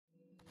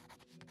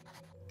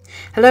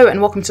Hello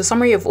and welcome to a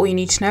summary of all you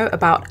need to know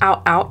about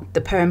Out Out, the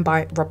poem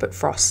by Robert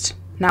Frost.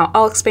 Now,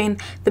 I'll explain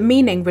the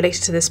meaning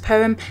related to this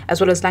poem, as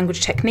well as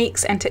language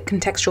techniques and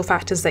contextual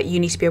factors that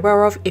you need to be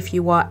aware of if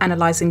you are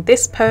analysing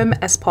this poem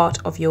as part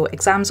of your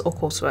exams or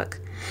coursework.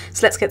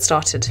 So let's get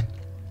started.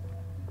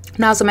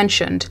 Now, as I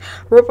mentioned,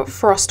 Robert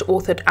Frost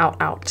authored Out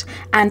Out,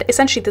 and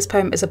essentially this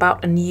poem is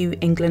about a New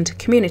England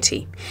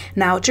community.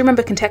 Now, do you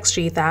remember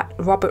contextually that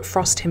Robert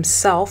Frost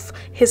himself,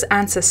 his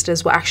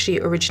ancestors were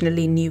actually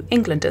originally New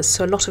Englanders,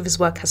 so a lot of his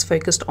work has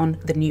focused on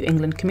the New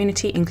England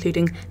community,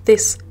 including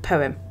this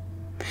poem.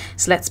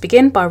 So let's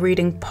begin by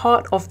reading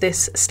part of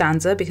this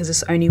stanza, because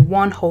it's only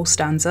one whole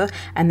stanza,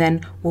 and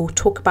then we'll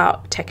talk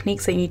about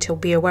techniques that you need to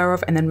be aware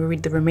of, and then we'll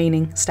read the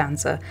remaining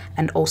stanza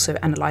and also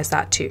analyse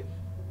that too.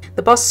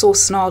 The buzzsaw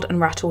snarled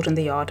and rattled in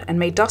the yard, and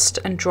made dust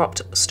and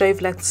dropped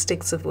stove-legged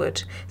sticks of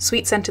wood,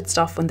 sweet-scented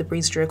stuff when the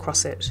breeze drew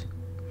across it.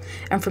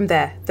 And from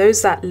there,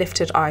 those that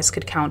lifted eyes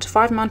could count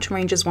 5 mountain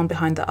ranges one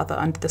behind the other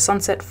under the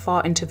sunset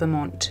far into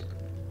Vermont.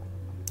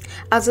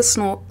 As the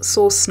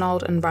saw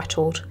snarled and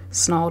rattled,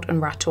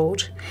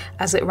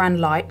 as it ran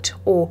light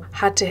or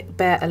had to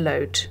bear a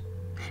load.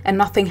 And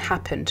nothing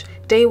happened.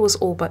 Day was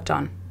all but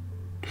done.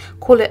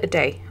 Call it a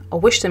day. I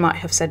wish they might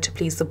have said to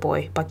please the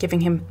boy by giving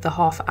him the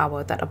half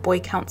hour that a boy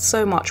counts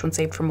so much when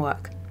saved from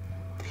work.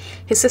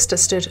 His sister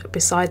stood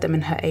beside them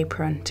in her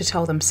apron to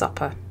tell them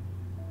supper.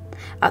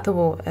 At the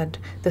word,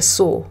 the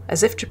saw,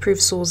 as if to prove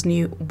saws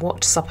knew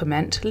what supper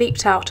meant,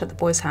 leaped out at the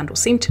boy's hand, or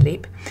seemed to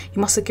leap. He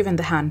must have given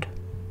the hand.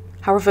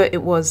 However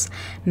it was,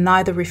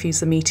 neither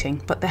refused the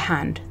meeting, but the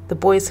hand. The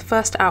boy's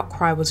first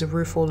outcry was a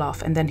rueful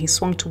laugh, and then he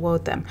swung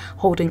toward them,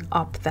 holding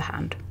up the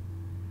hand.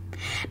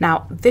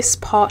 Now, this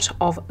part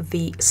of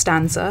the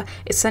stanza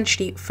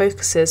essentially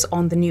focuses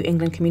on the New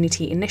England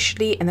community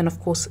initially, and then of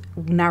course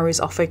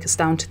narrows our focus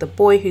down to the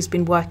boy who's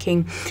been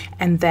working,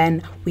 and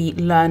then we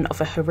learn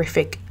of a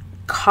horrific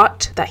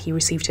cut that he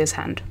received to his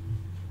hand.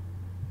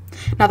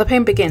 Now the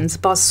poem begins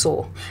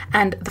buzzsaw,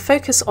 and the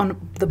focus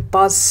on the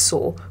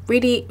buzzsaw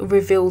really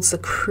reveals the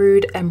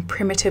crude and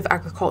primitive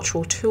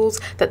agricultural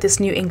tools that this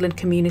New England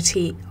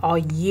community are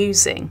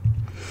using.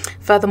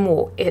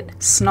 Furthermore, it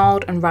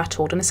snarled and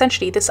rattled, and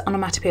essentially this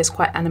onomatopoeia is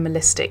quite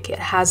animalistic. It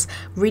has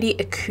really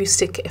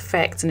acoustic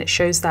effects, and it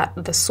shows that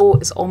the saw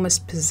is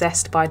almost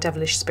possessed by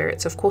devilish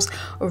spirits. Of course,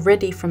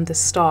 already from the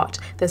start,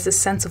 there's this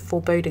sense of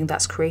foreboding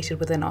that's created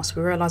within us.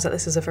 We realise that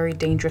this is a very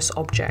dangerous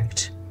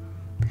object.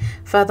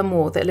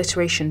 Furthermore, the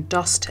alliteration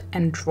dust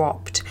and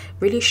dropped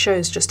really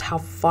shows just how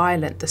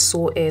violent the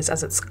saw is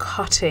as it's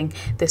cutting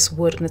this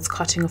wood, and it's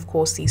cutting, of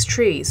course, these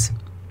trees.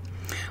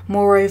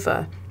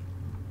 Moreover,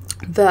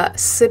 the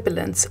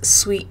sibilance,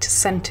 sweet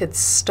scented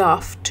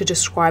stuff, to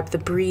describe the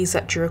breeze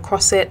that drew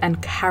across it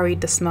and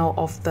carried the smell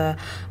of the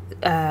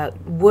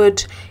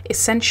wood,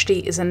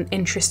 essentially is an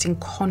interesting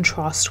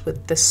contrast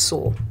with the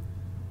saw.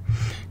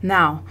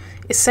 Now,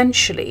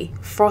 essentially,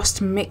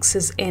 Frost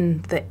mixes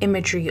in the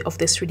imagery of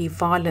this really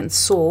violent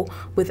saw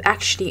with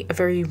actually a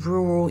very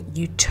rural,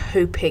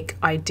 utopic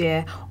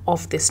idea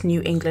of this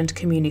New England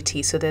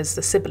community. So there's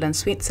the sibilant,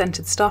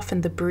 sweet-scented stuff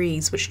and the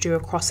breeze which drew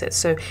across it.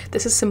 So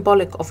this is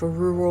symbolic of a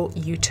rural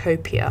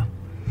utopia.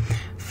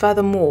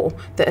 Furthermore,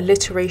 the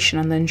alliteration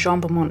and the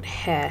enjambment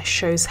here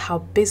shows how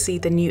busy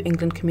the New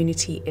England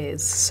community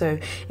is. So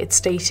it's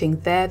stating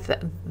there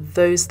that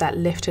those that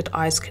lifted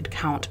eyes could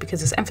count,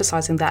 because it's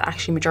emphasizing that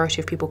actually majority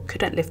of people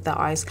couldn't lift their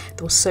eyes.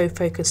 They were so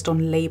focused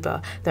on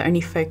labor, they're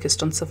only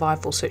focused on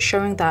survival. So it's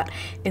showing that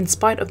in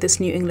spite of this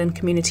New England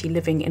community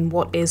living in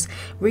what is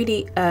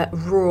really a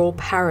rural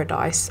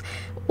paradise,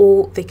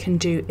 all they can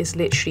do is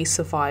literally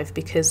survive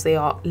because they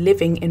are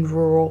living in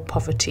rural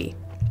poverty.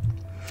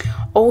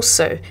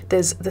 Also,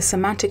 there's the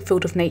semantic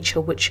field of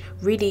nature, which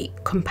really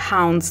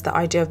compounds the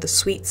idea of the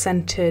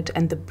sweet-scented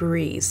and the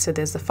breeze. So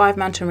there's the 5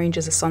 mountain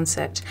ranges, a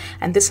sunset,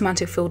 and this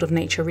semantic field of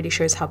nature really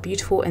shows how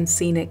beautiful and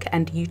scenic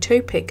and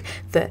utopic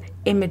the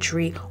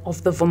imagery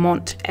of the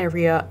Vermont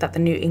area that the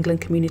New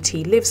England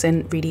community lives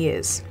in really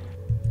is.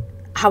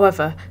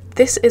 However,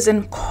 this is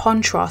in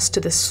contrast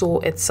to the saw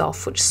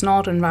itself, which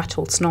snarled and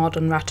rattled,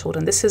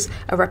 and this is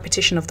a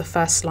repetition of the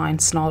first line,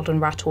 snarled and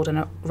rattled, and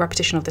a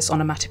repetition of this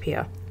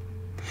onomatopoeia.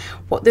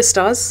 What this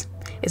does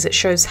is it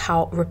shows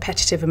how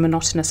repetitive and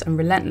monotonous and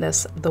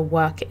relentless the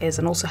work is,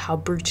 and also how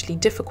brutally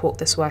difficult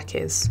this work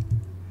is.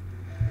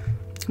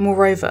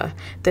 Moreover,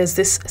 there's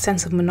this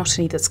sense of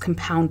monotony that's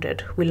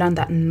compounded. We learn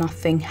that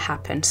nothing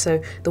happened,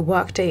 so the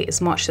workday is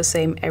much the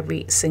same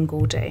every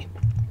single day.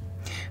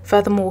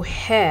 Furthermore,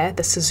 here,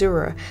 the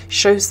caesura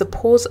shows the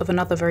pause of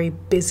another very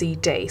busy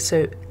day.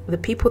 So the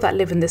people that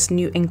live in this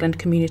New England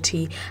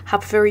community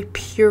have a very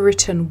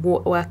Puritan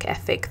work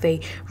ethic.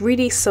 They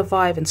really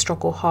survive and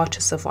struggle hard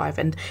to survive.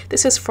 And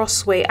this is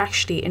Frost's way,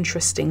 actually,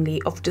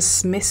 interestingly, of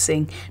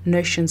dismissing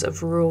notions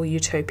of rural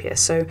utopia.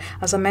 So,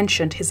 as I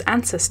mentioned, his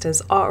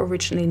ancestors are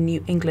originally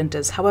New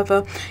Englanders.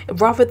 However,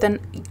 rather than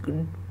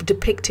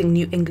depicting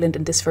New England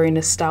in this very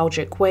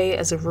nostalgic way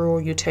as a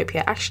rural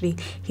utopia, actually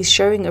he's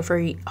showing a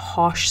very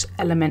harsh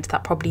element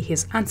that probably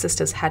his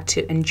ancestors had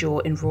to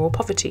endure in rural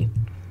poverty.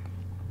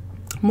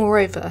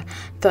 Moreover,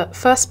 the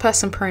first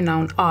person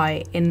pronoun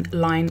I in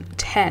line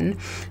 10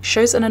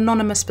 shows an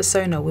anonymous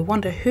persona. We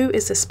wonder, who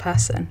is this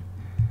person?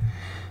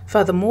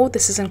 Furthermore,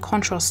 this is in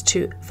contrast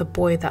to the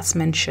boy that's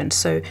mentioned.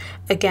 So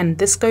again,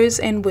 this goes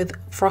in with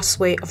Frost's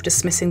way of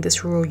dismissing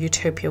this rural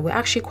utopia. We're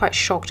actually quite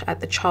shocked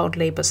at the child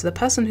labour. So the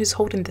person who's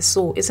holding this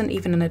saw isn't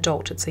even an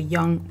adult, it's a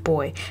young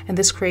boy. And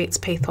this creates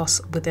pathos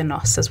within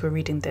us as we're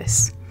reading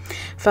this.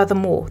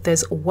 Furthermore,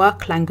 there's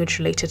work language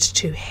related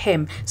to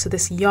him. So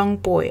this young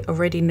boy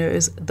already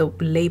knows the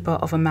labour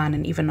of a man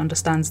and even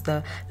understands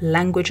the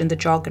language and the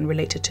jargon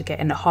related to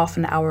getting a half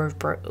an hour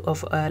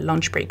of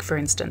lunch break, for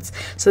instance.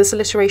 So this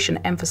alliteration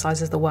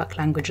emphasizes the work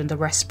language and the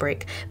rest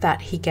break that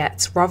he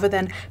gets. Rather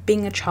than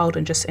being a child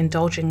and just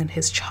indulging in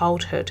his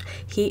childhood,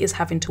 he is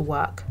having to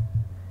work.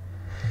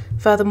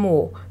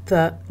 Furthermore,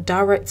 the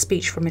direct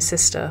speech from his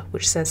sister,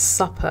 which says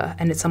supper,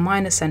 and it's a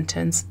minor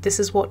sentence, this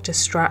is what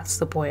distracts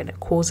the boy and it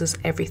causes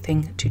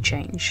everything to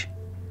change.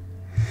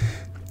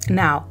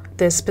 Now,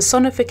 there's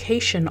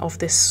personification of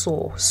this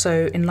saw.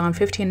 So in line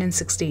 15 and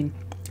 16,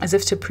 as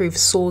if to prove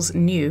saws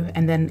new,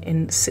 and then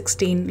in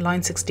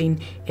line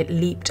 16, it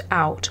leaped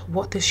out.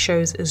 What this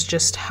shows is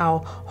just how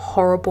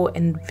horrible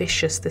and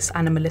vicious this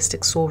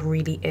animalistic saw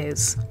really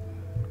is.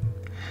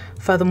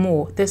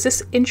 Furthermore, there's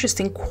this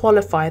interesting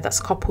qualifier that's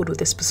coupled with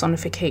this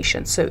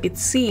personification. So it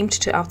seemed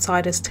to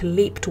outsiders to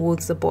leap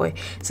towards the boy.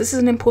 So this is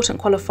an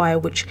important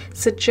qualifier which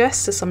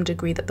suggests to some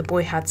degree that the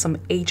boy had some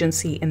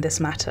agency in this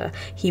matter.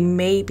 He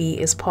maybe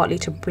is partly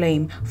to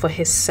blame for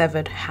his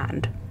severed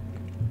hand.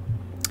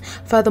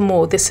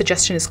 Furthermore, this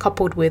suggestion is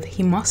coupled with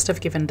he must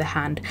have given the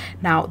hand.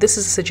 Now, this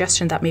is a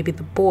suggestion that maybe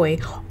the boy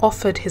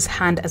offered his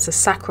hand as a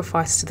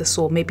sacrifice to the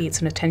saw. Maybe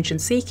it's an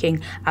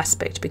attention-seeking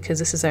aspect because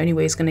this is the only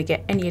way he's going to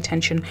get any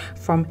attention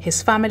from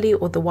his family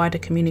or the wider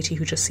community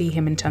who just see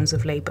him in terms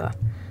of labour.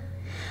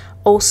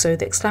 Also,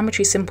 the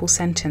exclamatory simple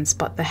sentence,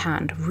 but the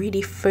hand,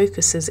 really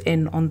focuses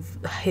in on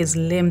his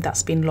limb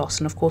that's been lost.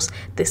 And of course,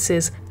 this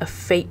is a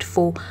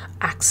fateful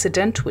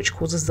accident which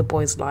causes the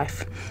boy's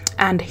life.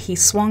 And he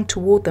swung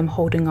toward them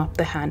holding up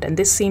the hand. And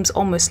this seems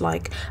almost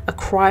like a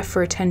cry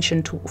for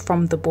attention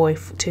from the boy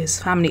to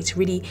his family to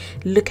really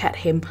look at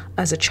him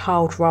as a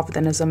child rather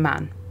than as a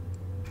man.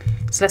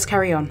 So let's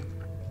carry on.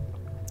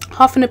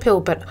 Half an appeal,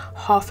 but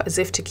half as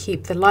if to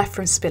keep the life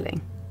from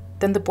spilling.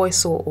 Then the boy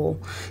saw all.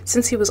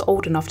 Since he was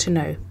old enough to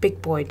know,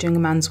 big boy doing a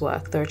man's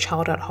work, though a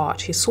child at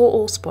heart, he saw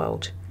all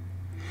spoiled.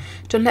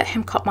 Don't let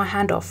him cut my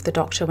hand off, the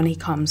doctor, when he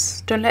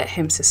comes. Don't let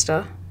him,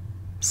 sister.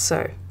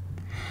 So.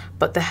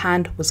 But the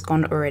hand was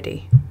gone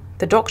already.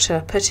 The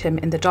doctor put him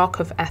in the dark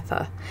of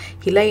ether.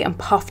 He lay and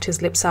puffed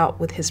his lips out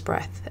with his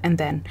breath. And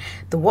then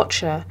the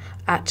watcher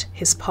at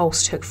his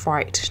pulse took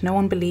fright. No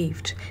one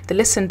believed. They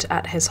listened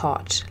at his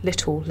heart.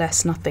 Little,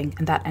 less, nothing,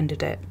 and that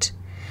ended it.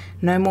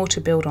 No more to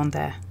build on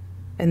there.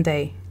 And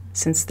they,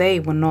 since they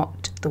were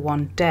not the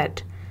one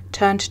dead,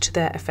 turned to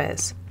their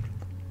affairs.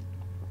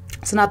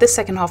 So now this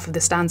second half of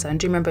the stanza, and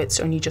do remember it's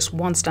only just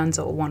one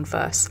stanza or one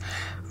verse,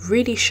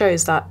 really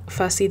shows that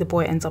firstly the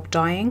boy ends up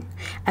dying,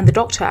 and the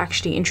doctor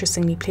actually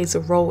interestingly plays a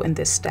role in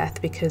this death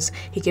because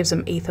he gives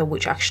him ether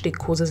which actually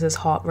causes his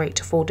heart rate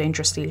to fall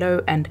dangerously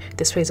low, and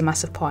this plays a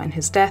massive part in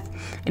his death,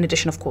 in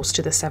addition of course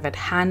to the severed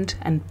hand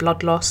and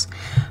blood loss.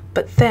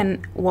 But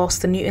then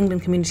whilst the New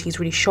England community is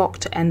really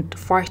shocked and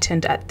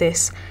frightened at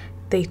this,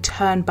 they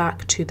turn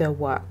back to their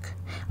work.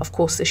 Of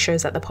course, this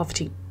shows that the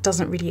poverty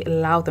doesn't really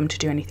allow them to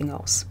do anything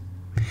else.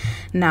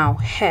 Now,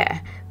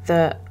 here,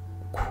 the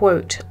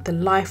quote, the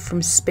life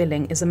from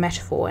spilling, is a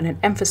metaphor, and it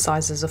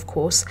emphasizes, of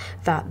course,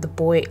 that the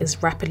boy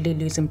is rapidly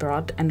losing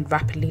blood and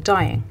rapidly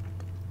dying.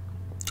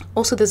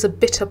 Also, there's a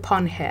bitter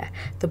pun here.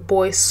 The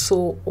boy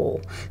saw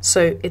all.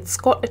 So it's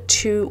got a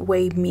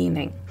two-way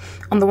meaning.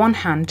 On the one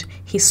hand,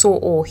 he saw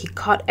all. He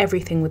cut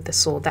everything with the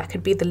saw. That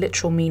could be the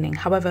literal meaning.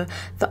 However,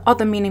 the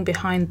other meaning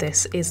behind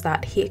this is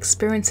that he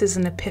experiences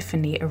an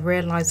epiphany, a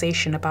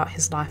realization about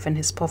his life and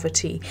his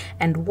poverty,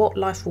 and what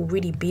life will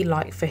really be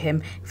like for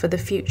him for the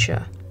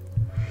future.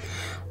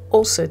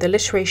 Also, the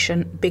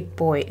alliteration big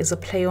boy is a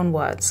play on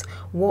words.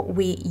 What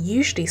we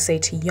usually say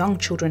to young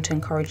children to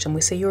encourage them, we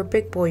say, you're a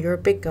big boy, you're a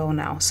big girl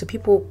now. So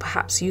people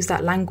perhaps use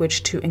that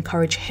language to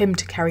encourage him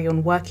to carry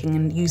on working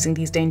and using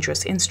these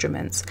dangerous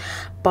instruments.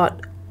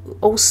 But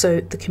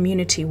also the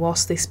community,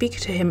 whilst they speak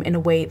to him in a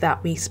way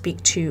that we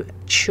speak to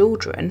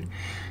children,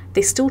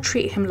 they still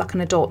treat him like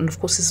an adult. And of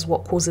course, this is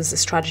what causes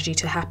this tragedy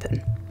to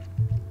happen.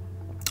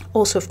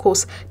 Also, of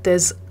course,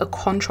 there's a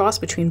contrast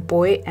between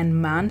boy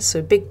and man,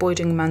 so big boy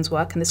doing a man's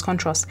work, and this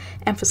contrast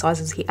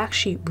emphasizes he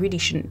actually really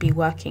shouldn't be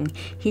working.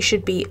 He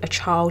should be a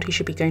child, he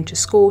should be going to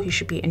school, he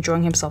should be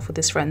enjoying himself with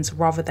his friends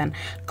rather than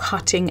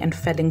cutting and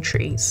felling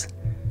trees.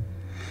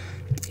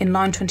 In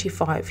line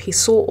 25, he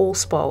saw all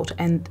spoiled,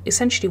 and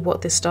essentially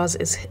what this does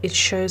is it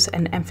shows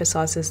and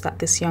emphasizes that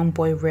this young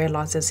boy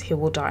realizes he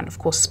will die. And of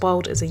course,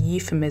 spoiled is a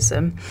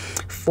euphemism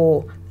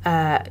for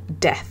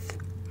death.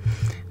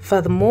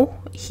 Furthermore,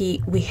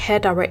 we hear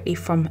directly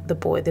from the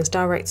boy. There's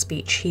direct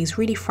speech. He's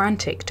really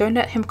frantic. Don't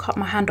let him cut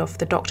my hand off,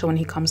 the doctor, when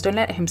he comes. Don't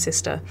let him,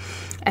 sister.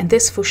 And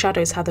this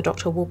foreshadows how the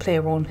doctor will play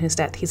a role in his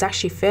death. He's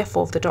actually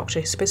fearful of the doctor,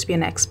 who's supposed to be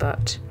an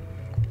expert.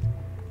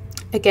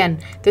 Again,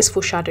 this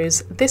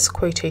foreshadows this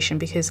quotation,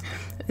 because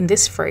in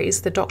this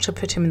phrase, the doctor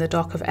put him in the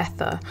dark of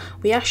ether.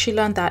 We actually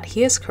learned that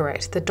he is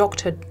correct. The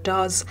doctor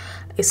does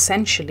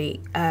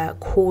essentially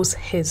cause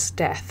his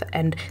death,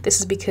 and this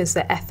is because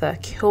the ether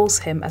kills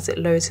him as it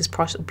lowers his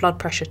blood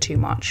pressure too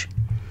much.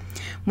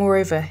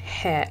 Moreover,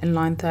 here in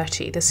line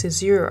 30, the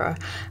caesura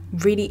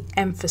really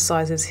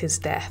emphasizes his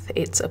death.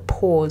 It's a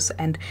pause,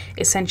 and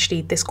essentially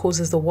this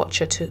causes the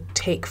watcher to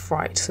take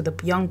fright. So the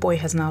young boy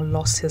has now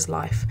lost his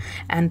life,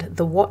 and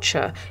the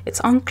watcher, it's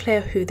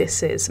unclear who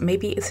this is.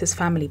 Maybe it's his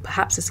family,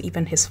 perhaps it's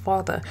even his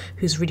father,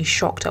 who's really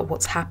shocked at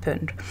what's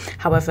happened.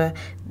 However,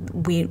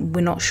 we're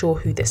not sure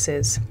who this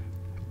is.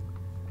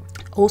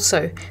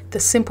 Also, the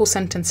simple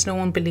sentence "no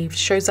one believed"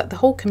 shows that the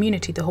whole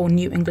community, the whole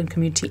New England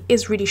community,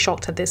 is really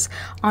shocked at this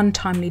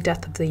untimely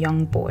death of the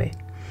young boy.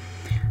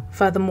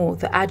 Furthermore,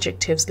 the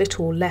adjectives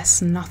little,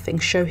 less, nothing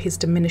show his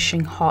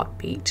diminishing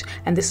heartbeat,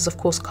 and this is of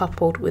course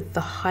coupled with the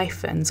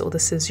hyphens or the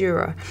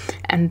caesura,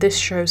 and this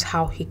shows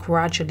how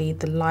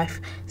the life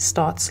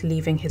starts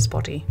leaving his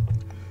body.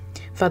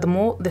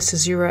 Furthermore, the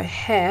caesura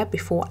here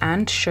before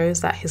 "and" shows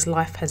that his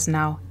life has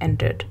now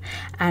ended.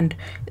 And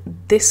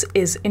this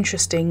is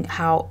interesting,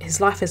 how his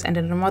life has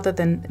ended, and rather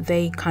than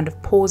they kind of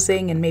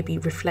pausing and maybe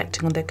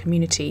reflecting on their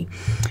community,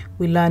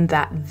 we learn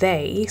that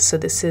they, so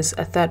this is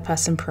a third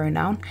person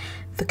pronoun,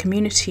 the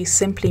community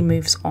simply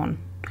moves on.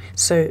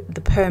 So the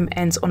poem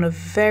ends on a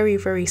very,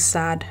 very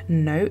sad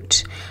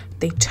note.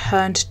 They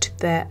turned to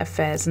their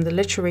affairs, and the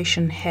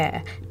alliteration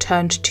here,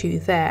 turned to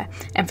their,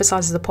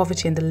 emphasizes the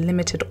poverty and the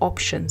limited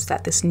options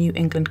that this New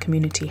England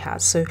community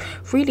has. So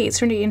really,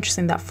 it's really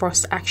interesting that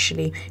Frost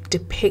actually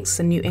depicts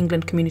the New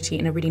England community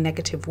in a really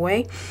negative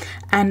way.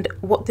 And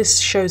what this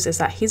shows is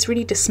that he's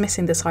really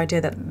dismissing this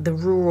idea that the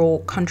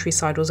rural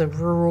countryside was a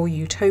rural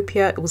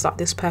utopia. It was like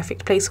this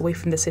perfect place away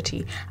from the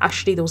city.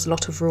 Actually, there was a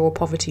lot of rural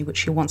poverty, which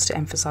he wants to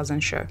emphasize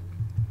and show.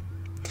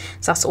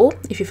 So that's all.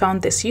 If you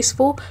found this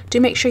useful, do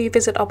make sure you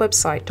visit our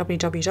website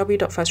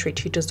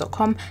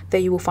www.firstratetutors.com. There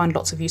you will find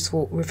lots of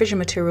useful revision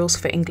materials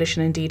for English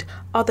and indeed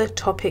other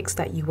topics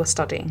that you were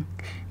studying.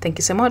 Thank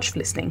you so much for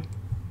listening.